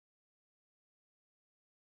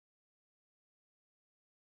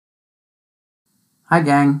Hi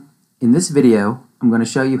gang! In this video, I'm going to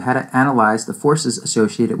show you how to analyze the forces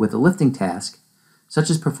associated with a lifting task, such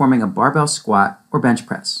as performing a barbell squat or bench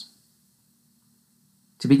press.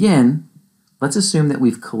 To begin, let's assume that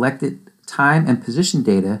we've collected time and position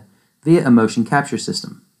data via a motion capture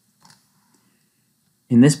system.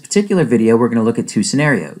 In this particular video, we're going to look at two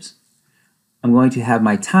scenarios. I'm going to have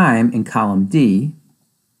my time in column D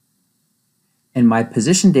and my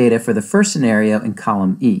position data for the first scenario in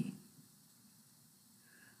column E,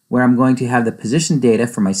 where I'm going to have the position data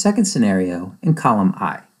for my second scenario in column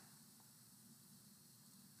I.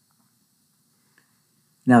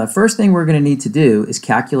 Now the first thing we're going to need to do is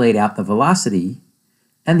calculate out the velocity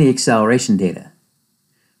and the acceleration data.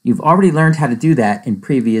 You've already learned how to do that in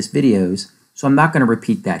previous videos, so I'm not going to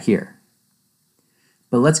repeat that here.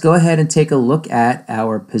 But let's go ahead and take a look at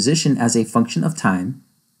our position as a function of time.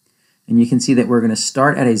 And you can see that we're going to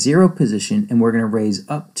start at a 0 position and we're going to raise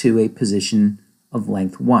up to a position of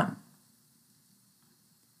length 1.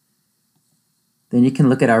 Then you can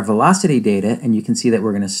look at our velocity data and you can see that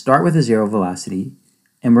we're going to start with a 0 velocity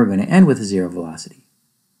and we're going to end with a 0 velocity.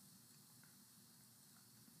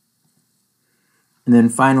 And then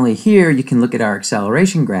finally here you can look at our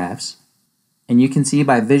acceleration graphs and you can see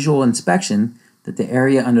by visual inspection that the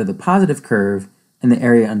area under the positive curve and the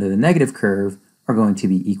area under the negative curve are going to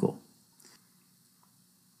be equal.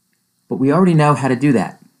 But we already know how to do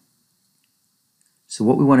that. So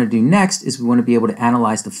what we want to do next is we want to be able to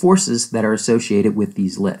analyze the forces that are associated with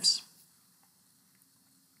these lifts.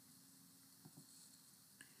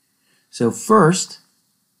 So first,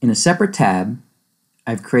 in a separate tab,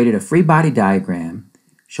 I've created a free body diagram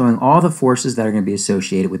showing all the forces that are going to be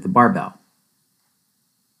associated with the barbell.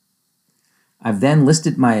 I've then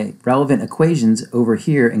listed my relevant equations over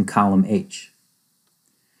here in column H.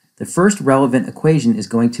 The first relevant equation is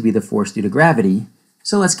going to be the force due to gravity,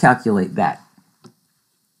 so let's calculate that.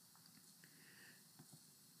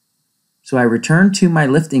 So I return to my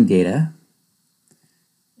lifting data,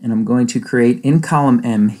 and I'm going to create in column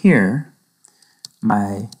M here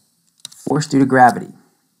my force due to gravity.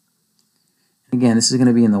 Again, this is going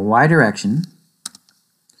to be in the y direction,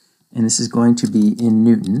 and this is going to be in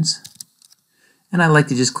newtons. And I like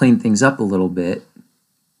to just clean things up a little bit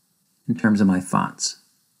in terms of my fonts.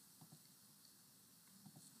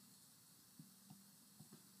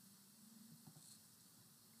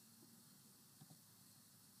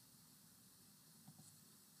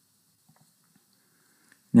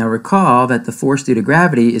 Now recall that the force due to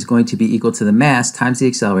gravity is going to be equal to the mass times the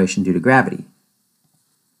acceleration due to gravity.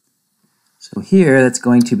 So here that's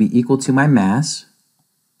going to be equal to my mass,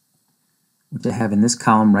 which I have in this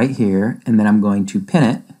column right here, and then I'm going to pin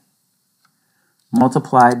it,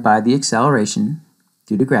 multiplied by the acceleration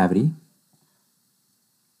due to gravity.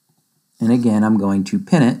 And again, I'm going to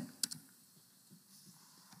pin it,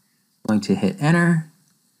 I'm going to hit enter,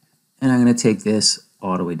 and I'm going to take this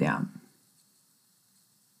all the way down.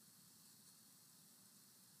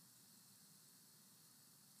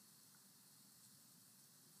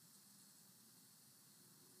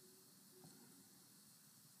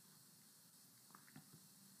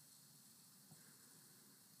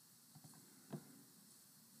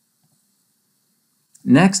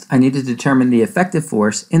 Next, I need to determine the effective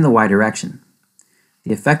force in the y direction.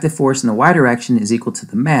 The effective force in the y direction is equal to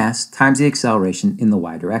the mass times the acceleration in the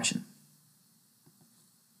y direction.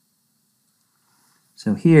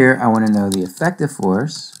 So here I want to know the effective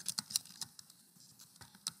force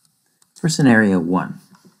for scenario 1.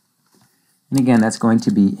 And again, that's going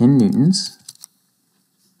to be in newtons.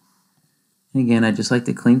 And again, I just like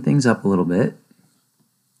to clean things up a little bit.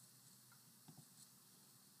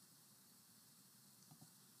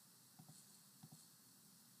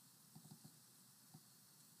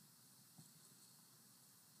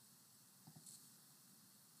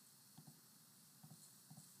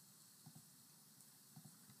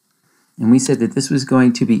 And we said that this was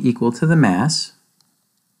going to be equal to the mass.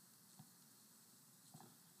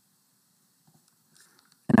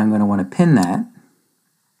 And I'm going to want to pin that.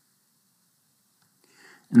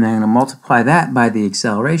 And then I'm going to multiply that by the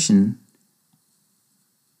acceleration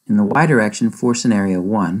in the y direction for scenario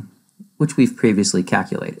 1, which we've previously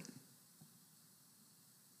calculated.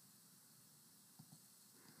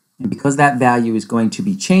 And because that value is going to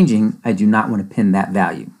be changing, I do not want to pin that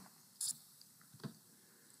value.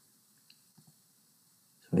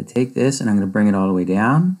 So I take this and I'm going to bring it all the way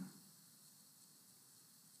down.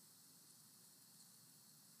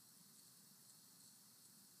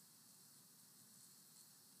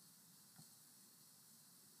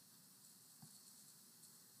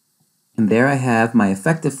 And there I have my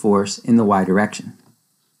effective force in the y direction.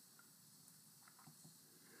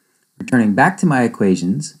 Returning back to my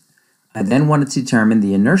equations, I then wanted to determine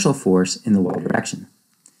the inertial force in the y direction.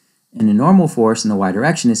 And the normal force in the y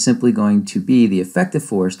direction is simply going to be the effective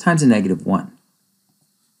force times a negative 1.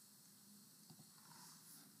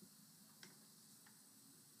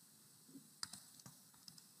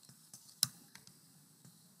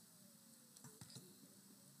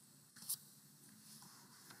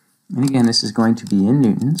 And again, this is going to be in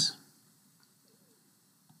newtons.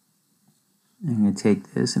 I'm going to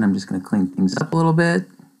take this and I'm just going to clean things up a little bit.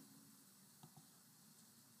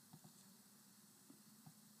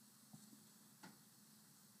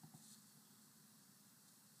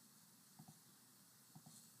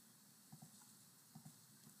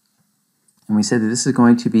 And we said that this is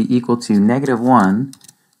going to be equal to negative 1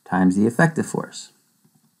 times the effective force.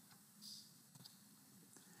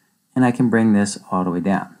 And I can bring this all the way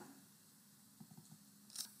down.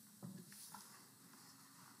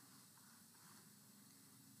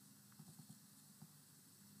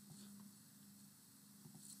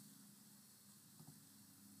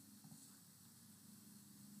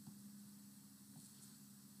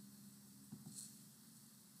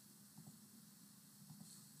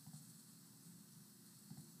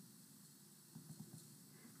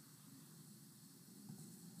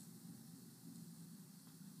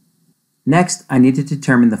 Next, I need to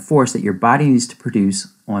determine the force that your body needs to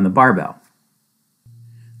produce on the barbell.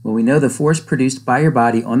 Well, we know the force produced by your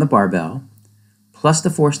body on the barbell plus the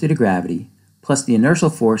force due to gravity plus the inertial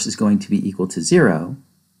force is going to be equal to 0.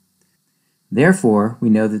 Therefore, we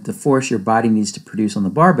know that the force your body needs to produce on the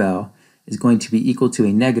barbell is going to be equal to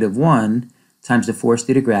a negative 1 times the force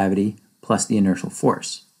due to gravity plus the inertial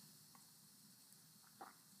force.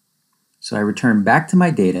 So I return back to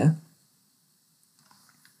my data.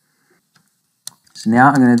 So now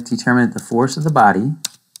I'm going to determine the force of the body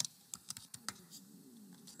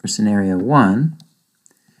for scenario 1.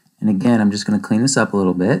 And again, I'm just going to clean this up a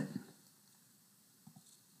little bit.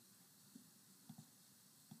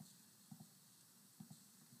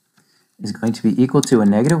 Is going to be equal to a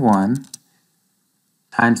negative 1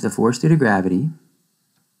 times the force due to gravity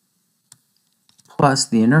plus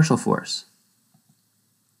the inertial force.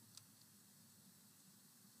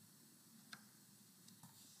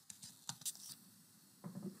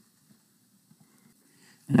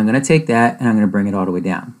 And I'm going to take that and I'm going to bring it all the way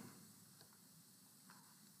down.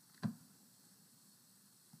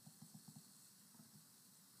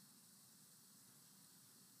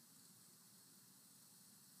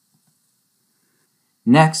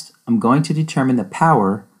 Next, I'm going to determine the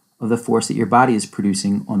power of the force that your body is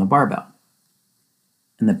producing on the barbell.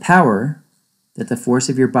 And the power that the force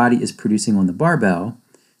of your body is producing on the barbell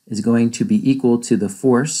is going to be equal to the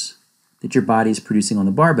force that your body is producing on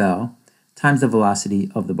the barbell times the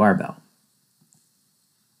velocity of the barbell.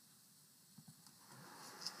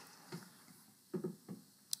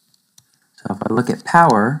 So if I look at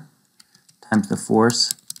power times the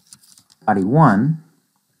force body 1,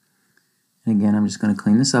 and again I'm just going to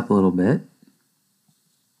clean this up a little bit.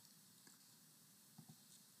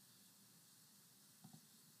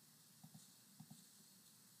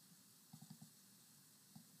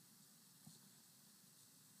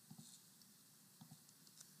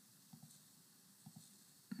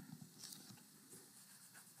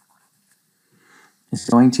 Is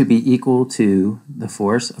going to be equal to the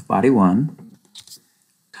force of body 1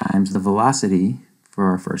 times the velocity for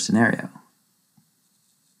our first scenario.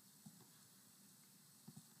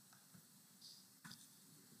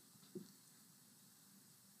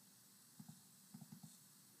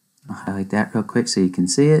 I'll highlight that real quick so you can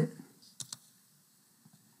see it.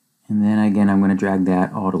 And then again, I'm going to drag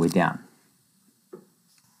that all the way down.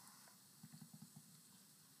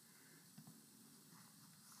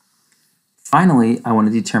 Finally, I want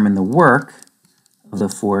to determine the work of the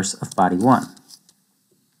force of body 1.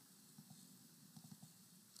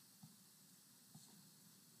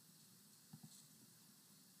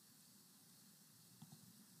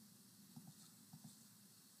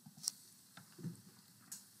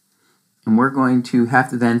 And we're going to have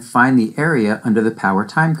to then find the area under the power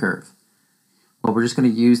time curve. Well, we're just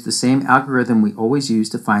going to use the same algorithm we always use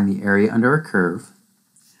to find the area under a curve.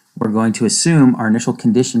 We're going to assume our initial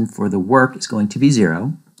condition for the work is going to be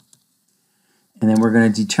 0. And then we're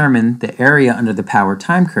going to determine the area under the power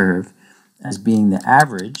time curve as being the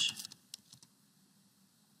average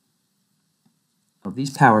of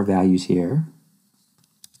these power values here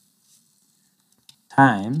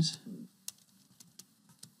times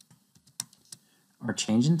our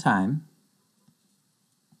change in time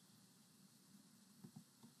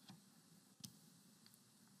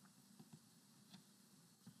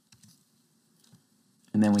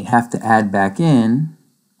and then we have to add back in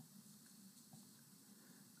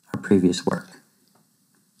previous work.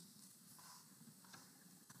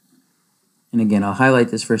 And again, I'll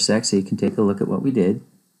highlight this for a sec so you can take a look at what we did.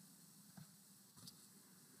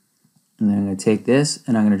 And then I'm going to take this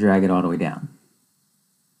and I'm going to drag it all the way down.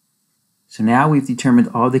 So now we've determined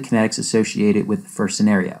all the kinetics associated with the first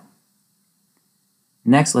scenario.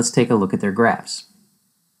 Next, let's take a look at their graphs.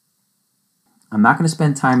 I'm not going to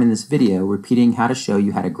spend time in this video repeating how to show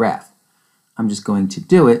you how to graph. I'm just going to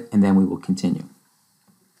do it and then we will continue.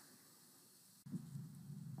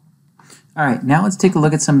 Alright, now let's take a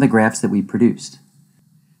look at some of the graphs that we produced.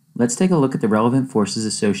 Let's take a look at the relevant forces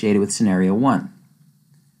associated with scenario 1.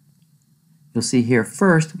 You'll see here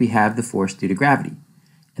first we have the force due to gravity,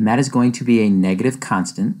 and that is going to be a negative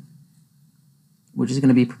constant, which is going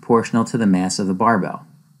to be proportional to the mass of the barbell.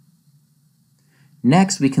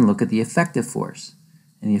 Next, we can look at the effective force.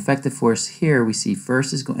 And the effective force here we see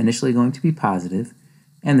first is initially going to be positive,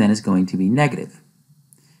 and then is going to be negative.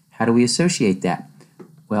 How do we associate that?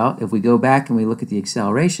 Well, if we go back and we look at the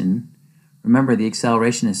acceleration, remember the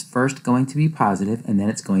acceleration is first going to be positive, and then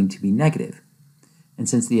it's going to be negative. And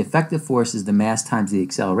since the effective force is the mass times the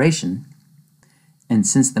acceleration, and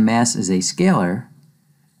since the mass is a scalar,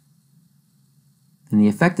 then the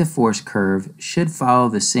effective force curve should follow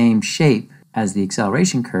the same shape as the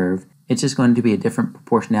acceleration curve. It's just going to be a different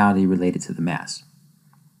proportionality related to the mass.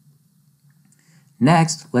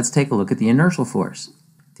 Next, let's take a look at the inertial force.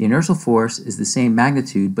 The inertial force is the same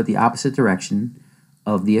magnitude but the opposite direction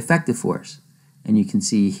of the effective force. And you can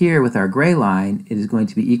see here with our gray line, it is going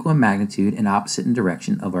to be equal in magnitude and opposite in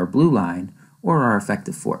direction of our blue line, or our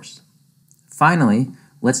effective force. Finally,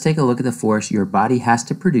 let's take a look at the force your body has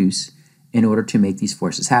to produce in order to make these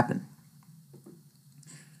forces happen.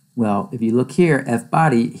 Well, if you look here, F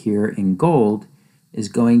body here in gold is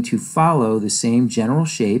going to follow the same general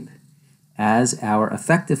shape as our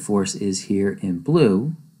effective force is here in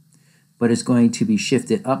blue, but is going to be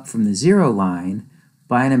shifted up from the 0 line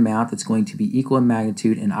by an amount that's going to be equal in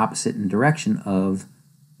magnitude and opposite in direction of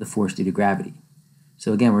the force due to gravity.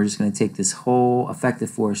 So again, we're just going to take this whole effective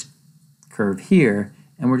force curve here,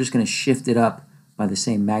 and we're just going to shift it up by the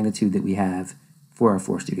same magnitude that we have for our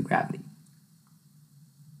force due to gravity.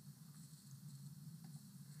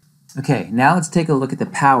 Okay, now let's take a look at the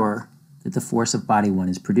power that the force of body 1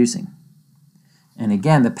 is producing. And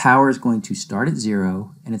again, the power is going to start at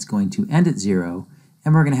 0, and it's going to end at 0,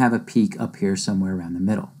 and we're going to have a peak up here somewhere around the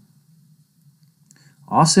middle.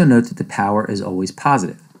 Also note that the power is always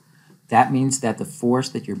positive. That means that the force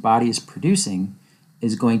that your body is producing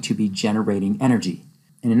is going to be generating energy.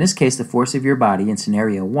 And in this case, the force of your body in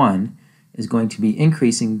scenario 1 is going to be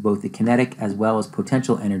increasing both the kinetic as well as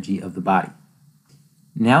potential energy of the body.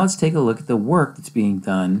 Now let's take a look at the work that's being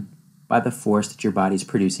done by the force that your body is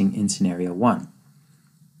producing in scenario 1.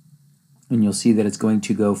 And you'll see that it's going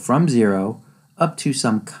to go from 0 up to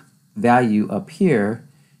some value up here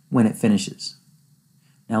when it finishes.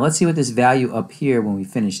 Now let's see what this value up here when we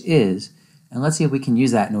finish is, and let's see if we can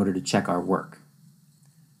use that in order to check our work.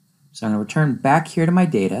 So I'm going to return back here to my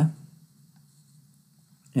data,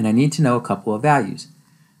 and I need to know a couple of values.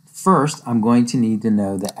 First, I'm going to need to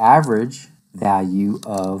know the average value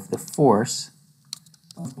of the force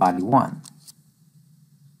of body 1.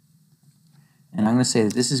 And I'm going to say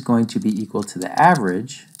that this is going to be equal to the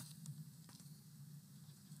average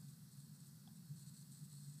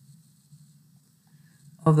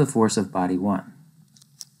of the force of body 1.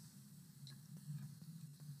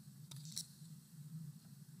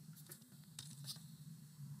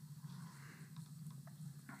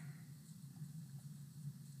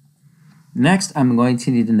 Next, I'm going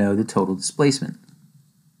to need to know the total displacement.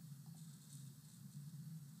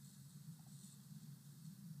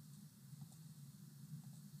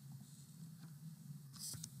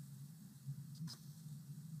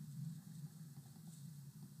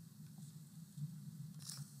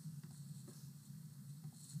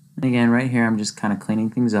 And again, right here, I'm just kind of cleaning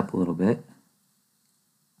things up a little bit.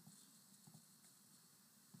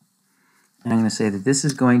 And I'm going to say that this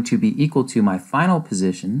is going to be equal to my final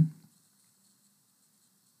position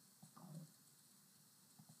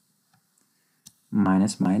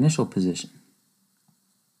minus my initial position.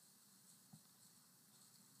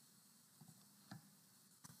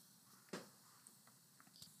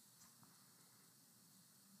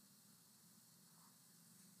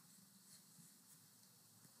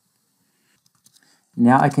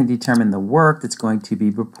 Now I can determine the work that's going to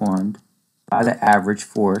be performed by the average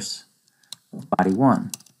force of body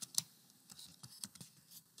 1.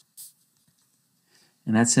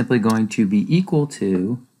 And that's simply going to be equal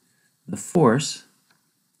to the force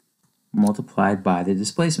multiplied by the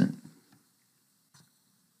displacement.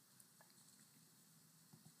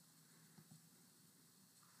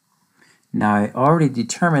 Now I already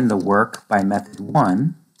determined the work by method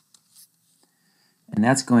 1, and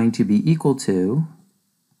that's going to be equal to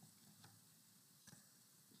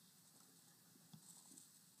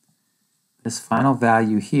this final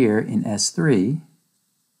value here in S3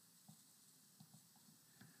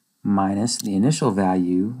 minus the initial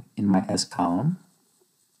value in my S column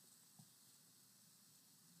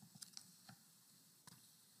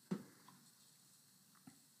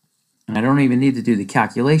and I don't even need to do the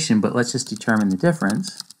calculation, but let's just determine the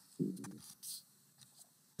difference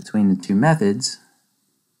between the two methods.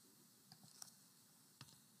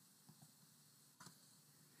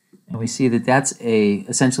 And we see that that's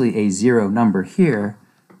essentially a zero number here,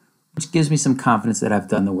 which gives me some confidence that I've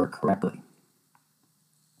done the work correctly.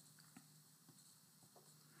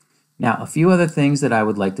 Now, a few other things that I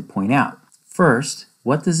would like to point out. First,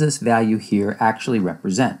 what does this value here actually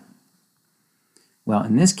represent? Well,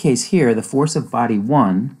 in this case here, the force of body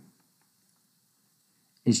 1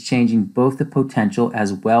 is changing both the potential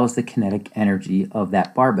as well as the kinetic energy of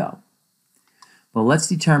that barbell. Well, let's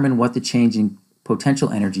determine what the changing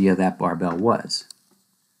potential energy of that barbell was.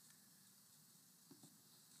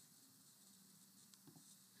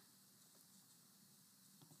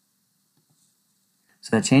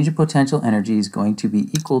 So that change in potential energy is going to be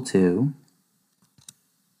equal to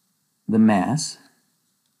the mass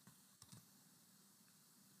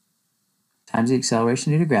times the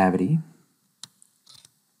acceleration due to gravity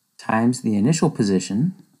times the initial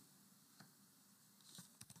position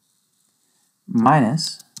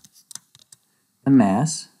minus the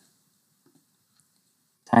mass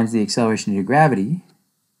times the acceleration due to gravity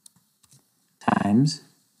times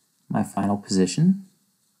my final position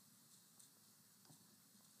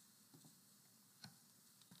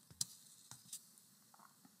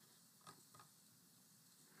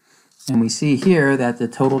and we see here that the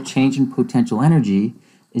total change in potential energy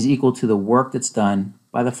is equal to the work that's done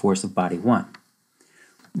by the force of body 1.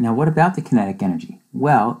 Now what about the kinetic energy?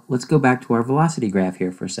 Well, let's go back to our velocity graph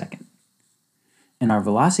here for a second. In our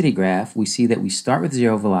velocity graph, we see that we start with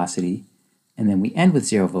 0 velocity and then we end with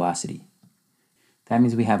 0 velocity. That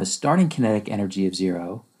means we have a starting kinetic energy of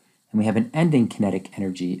 0 and we have an ending kinetic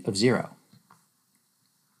energy of 0.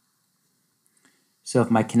 So if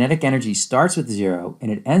my kinetic energy starts with 0 and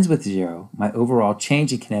it ends with 0, my overall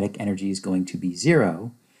change in kinetic energy is going to be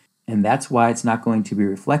 0, and that's why it's not going to be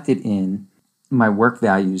reflected in my work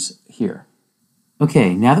values here.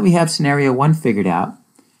 Okay, now that we have scenario 1 figured out,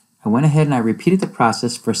 I went ahead and I repeated the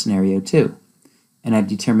process for scenario 2, and I've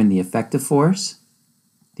determined the effective force,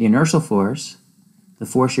 the inertial force, the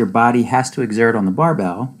force your body has to exert on the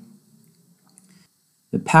barbell,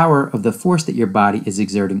 the power of the force that your body is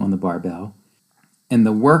exerting on the barbell, and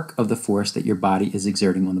the work of the force that your body is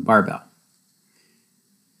exerting on the barbell.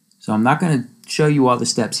 So I'm not going to show you all the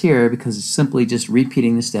steps here because it's simply just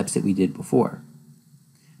repeating the steps that we did before.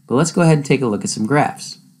 But let's go ahead and take a look at some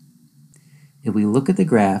graphs. If we look at the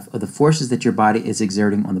graph of the forces that your body is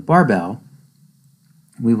exerting on the barbell,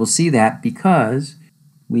 we will see that because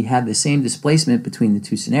we had the same displacement between the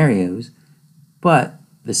two scenarios, but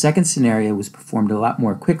the second scenario was performed a lot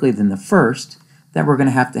more quickly than the first, that we're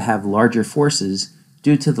going to have larger forces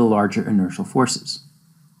due to the larger inertial forces.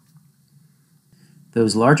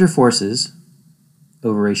 Those larger forces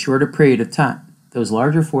over a shorter period of time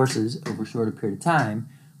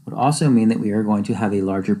would also mean that we are going to have a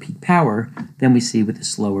larger peak power than we see with the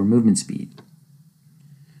slower movement speed.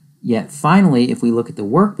 Yet finally, if we look at the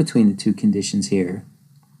work between the two conditions here,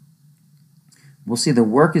 we'll see the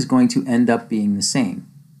work is going to end up being the same.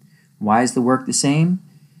 Why is the work the same?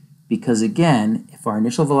 Because again, if our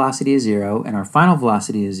initial velocity is 0 and our final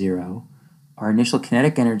velocity is 0, our initial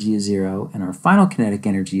kinetic energy is 0 and our final kinetic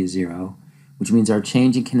energy is 0, which means our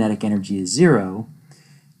change in kinetic energy is 0,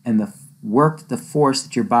 and the work, the force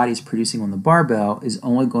that your body is producing on the barbell is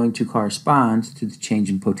only going to correspond to the change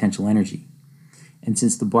in potential energy. And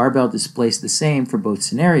since the barbell displaced the same for both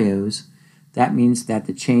scenarios, that means that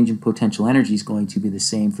the change in potential energy is going to be the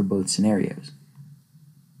same for both scenarios.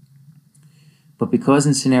 But because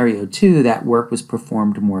in scenario 2 that work was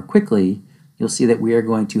performed more quickly, you'll see that we are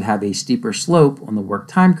going to have a steeper slope on the work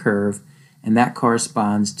time curve, and that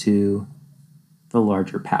corresponds to the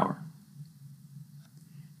larger power.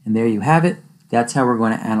 And there you have it. That's how we're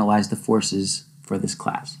going to analyze the forces for this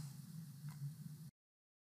class.